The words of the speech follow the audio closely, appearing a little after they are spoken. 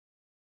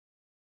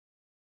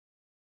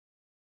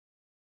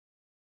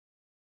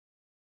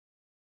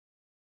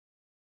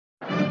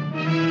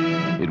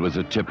It was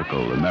a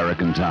typical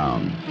American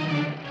town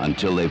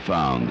until they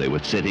found they were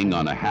sitting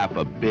on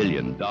 $500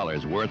 million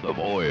worth of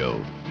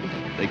oil.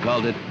 They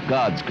called it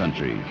God's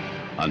country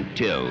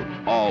until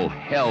all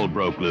hell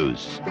broke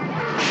loose.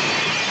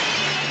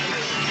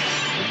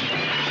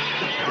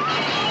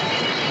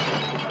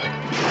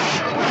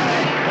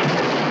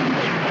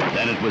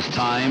 Then it was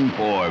time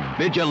for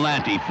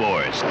Vigilante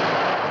Force.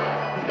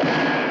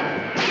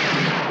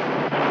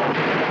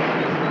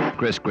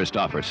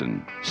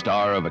 Kristofferson,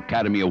 star of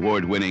Academy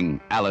Award-winning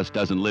Alice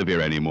Doesn't Live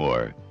Here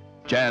Anymore.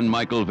 Jan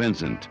Michael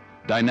Vincent,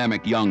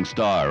 dynamic young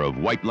star of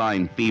White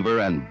Line Fever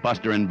and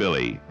Buster and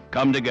Billy,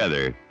 come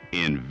together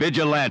in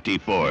Vigilante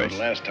Force. The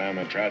last time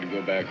I tried to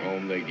go back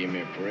home, they gave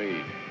me a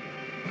parade.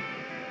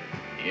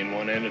 In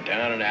one end of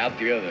town and out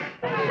the other.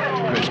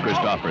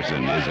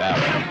 Kristofferson is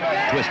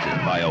Aaron,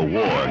 twisted by a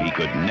war he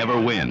could never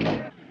win.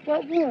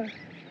 What war?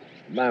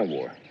 My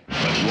war.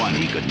 But one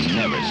he could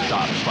never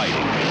stop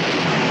fighting.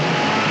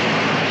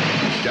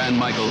 Jan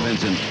Michael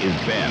Vincent is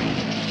Ben,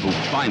 who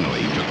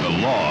finally took the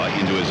law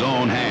into his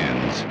own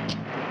hands.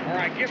 All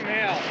right, give him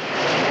hell.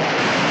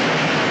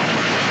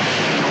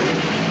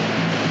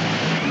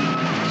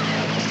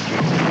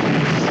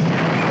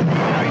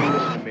 Now you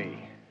listen to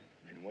me.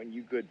 And when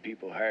you good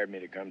people hired me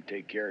to come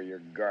take care of your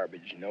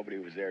garbage, nobody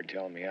was there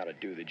telling me how to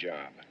do the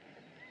job.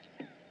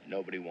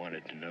 Nobody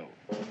wanted to know.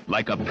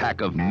 Like a pack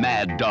of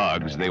mad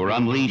dogs, they were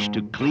unleashed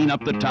to clean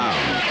up the town.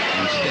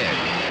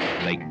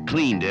 Instead, they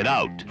cleaned it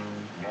out.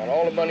 I want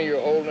all the money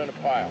you're holding in a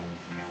pile.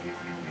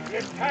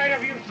 Get tired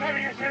of you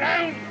shoving us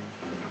around?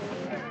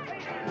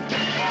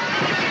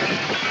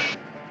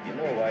 You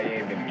know why you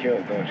ain't been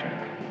killed, don't you?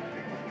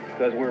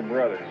 Because we're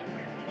brothers.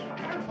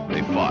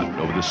 They fought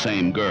over the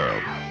same girl,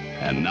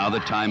 and now the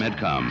time had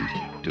come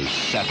to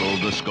settle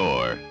the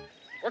score.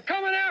 We're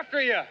coming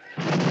after you!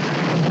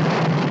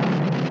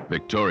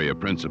 Victoria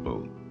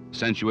Principal,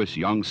 sensuous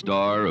young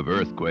star of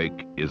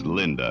Earthquake, is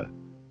Linda,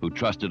 who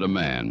trusted a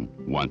man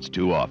once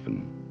too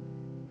often.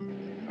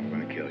 I'm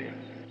gonna kill you.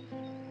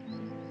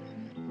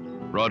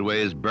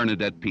 Broadway's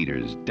Bernadette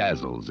Peters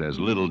dazzles as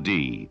Little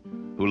D,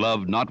 who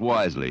loved not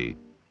wisely,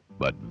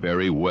 but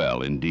very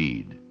well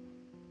indeed.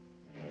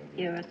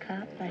 You're a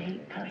cop. I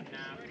hate cops.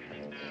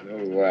 So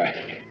do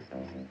I.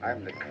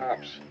 I'm the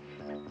cops.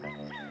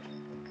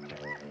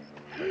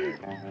 I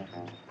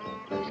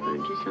was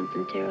going to do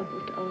something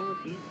terrible to all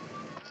of you.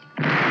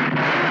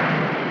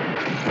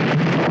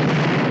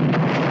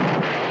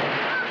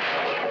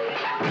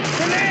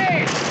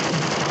 Grenade!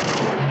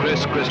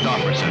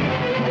 Kristofferson,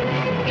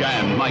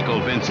 Jan Michael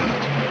Vincent,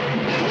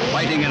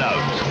 fighting it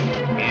out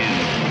in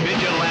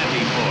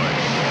Vigilante Force.